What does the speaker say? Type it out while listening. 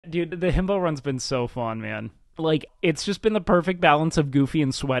Dude, the himbo run's been so fun, man. Like, it's just been the perfect balance of goofy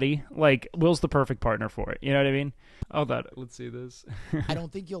and sweaty. Like, Will's the perfect partner for it. You know what I mean? Oh, let's see this. I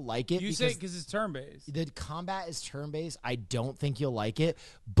don't think you'll like it. You say because it's turn-based. The combat is turn-based. I don't think you'll like it.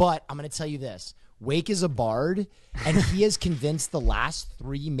 But I'm going to tell you this. Wake is a bard, and he has convinced the last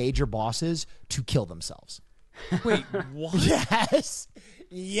 3 major bosses to kill themselves. Wait, what? Yes.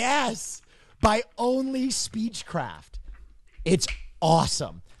 Yes. By only speechcraft. It's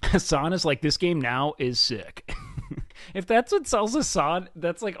awesome. Hasan is like, this game now is sick. If that's what sells Hasan,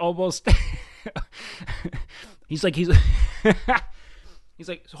 that's like almost... he's like, he's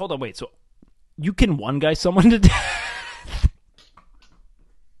like, hold on, wait, so you can one guy someone to death?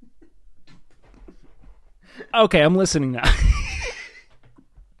 Okay, I'm listening now.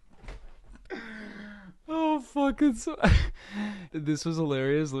 Oh, fucking so... This was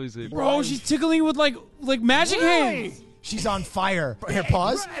hilarious. Let me see. Bro, she's tickling you with like magic hands. She's on fire. Here,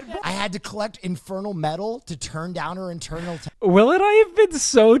 pause. I had to collect infernal metal to turn down her internal... Will and I have been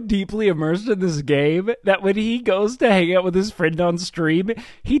so deeply immersed in this game that when he goes to hang out with his friend on stream,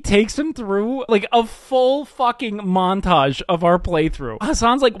 he takes him through like a full fucking montage of our playthrough.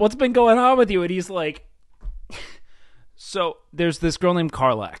 Hasan's like, what's been going on with you? And he's like, so there's this girl named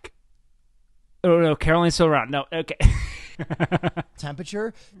Karlak. Oh, no, Caroline's still around. No, okay.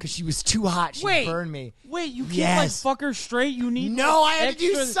 Temperature because she was too hot. She burned me. Wait, you can't like fuck her straight? You need no, I had to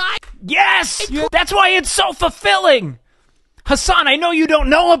do side. Yes! That's why it's so fulfilling! Hasan, I know you don't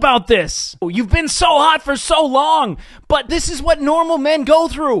know about this. You've been so hot for so long, but this is what normal men go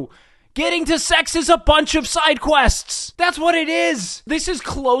through. Getting to sex is a bunch of side quests. That's what it is. This is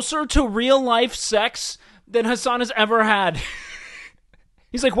closer to real life sex than Hasan has ever had.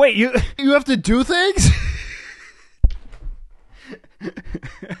 He's like, wait, you have to do things?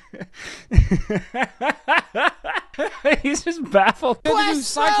 He's just baffled. You have to do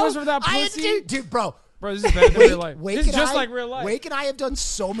side quests without pussy? Dude, bro. Bro, this is better than real life. This is just like real life. Wake and I have done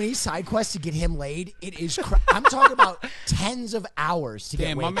so many side quests to get him laid. It is I'm talking about tens of hours to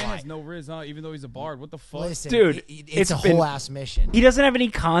get Wake. Damn, my man has no riz, huh? Even though he's a bard. What the fuck? Listen, dude, it's a whole ass mission. He doesn't have any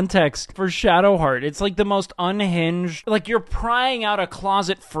context for Shadowheart. It's like the most unhinged. Like you're prying out a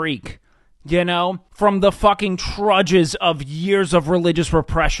closet freak. You know, from the fucking trudges of years of religious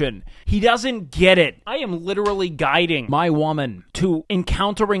repression. He doesn't get it. I am literally guiding my woman to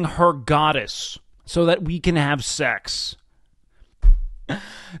encountering her goddess so that we can have sex.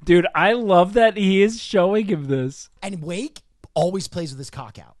 Dude, I love that he is showing him this. And Wake always plays with his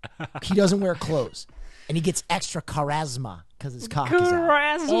cock out. He doesn't wear clothes. And he gets extra charisma because his cock is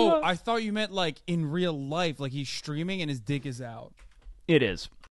out. Oh, I thought you meant like in real life, like he's streaming and his dick is out. It is.